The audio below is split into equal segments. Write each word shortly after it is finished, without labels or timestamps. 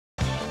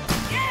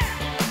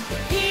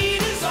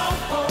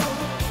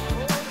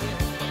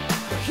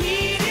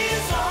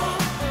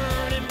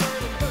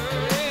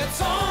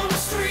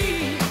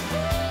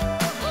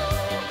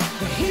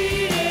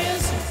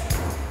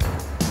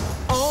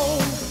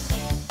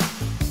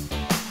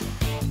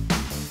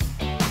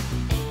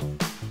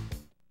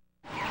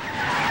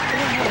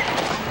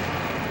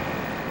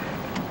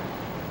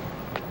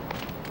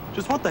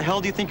Just what the hell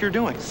do you think you're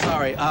doing?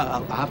 Sorry,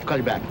 I'll have to call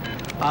you back.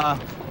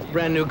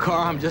 Brand new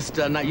car. I'm just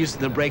not used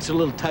to the brakes. They're a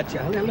little touchy.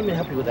 Let me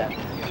help you with that.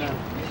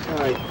 All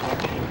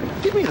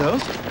right. Give me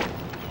those.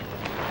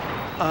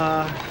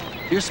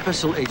 You're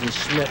Special Agent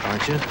Schmidt,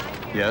 aren't you?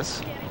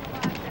 Yes.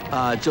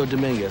 Joe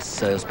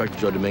Dominguez, Inspector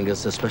Joe Dominguez,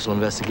 Special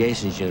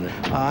Investigations Unit.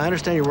 I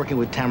understand you're working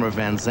with Tamara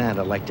Van Zandt.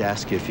 I'd like to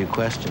ask you a few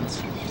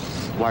questions.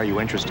 Why are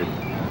you interested?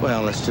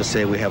 Well, let's just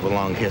say we have a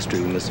long history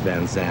with Miss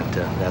Van Zandt.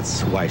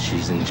 That's why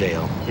she's in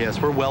jail.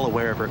 Yes, we're well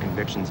aware of her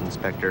convictions,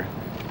 Inspector.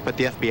 But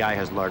the FBI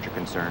has larger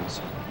concerns.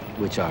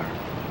 Which are?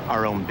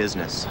 Our own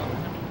business.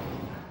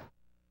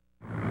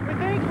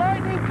 Received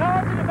lightning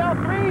caused it about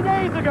 3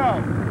 days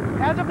ago.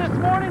 As of this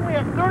morning, we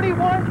have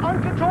 31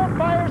 uncontrolled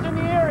fires in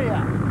the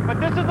area. But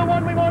this is the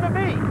one we want to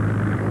be.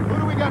 Who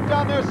do we got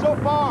down there so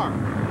far?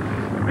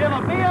 We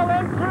have a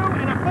BLM crew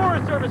and a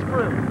Forest Service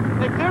crew.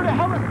 They cleared a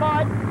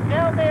helipad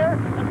down there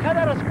and cut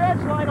out a scratch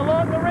line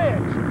along the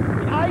ridge.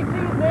 The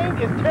IC's name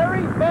is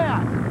Terry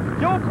Bass.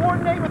 You'll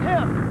coordinate with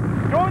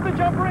him. You're the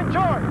jumper in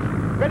charge.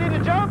 Ready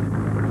to jump?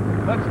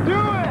 Let's do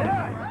it!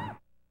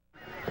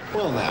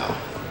 Well, now.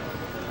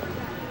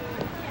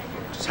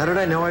 Just how did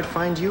I know I'd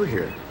find you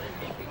here?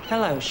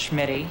 Hello,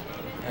 Schmitty.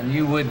 And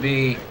you would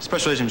be?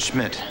 Special Agent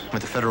Schmidt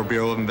with the Federal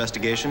Bureau of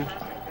Investigation.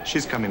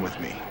 She's coming with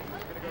me.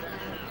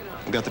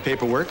 We got the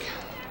paperwork.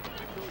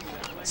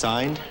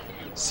 Signed,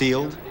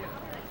 sealed,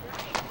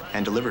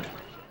 and delivered.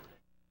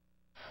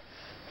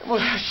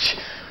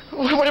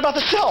 What about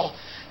the cell?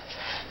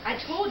 I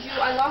told you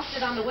I lost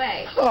it on the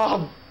way.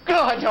 Oh,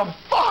 God, I'm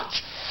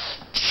fucked!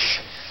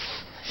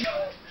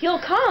 He'll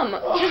come.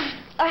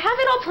 I have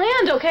it all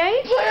planned,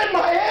 okay? Plan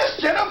my ass,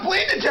 Jen! I'm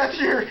bleeding to death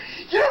here!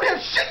 You don't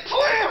have shit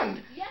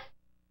planned! Yes.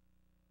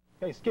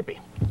 Hey, Skippy,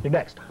 you're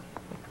next.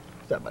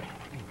 What's up, buddy?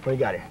 What do you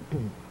got here?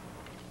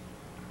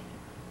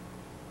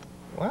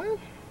 What?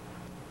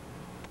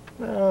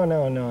 No. You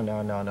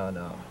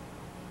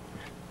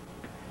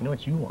know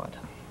what you want?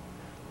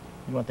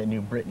 You want that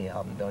new Britney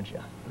album, don't you?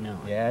 No.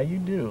 Yeah, you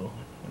do.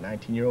 A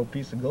 19-year-old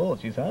piece of gold.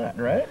 She's hot,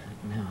 right?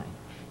 No.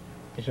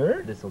 You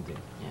sure? This'll do,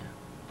 yeah.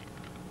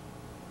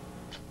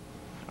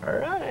 All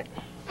right.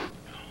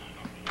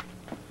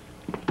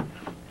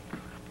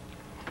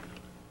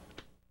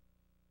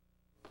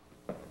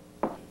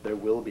 There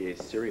will be a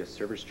serious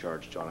service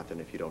charge, Jonathan,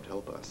 if you don't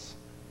help us.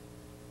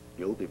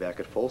 You'll be back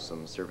at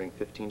Folsom serving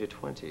 15 to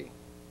 20,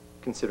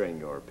 considering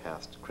your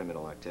past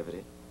criminal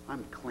activity.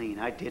 I'm clean.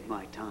 I did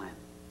my time.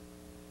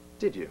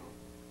 Did you?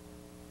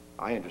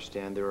 I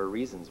understand there are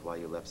reasons why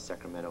you left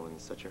Sacramento in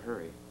such a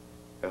hurry.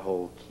 A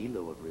whole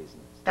kilo of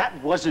reasons. That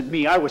wasn't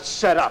me. I was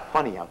set up.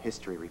 Funny how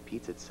history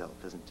repeats itself,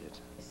 isn't it?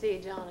 See,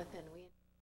 Jonathan, we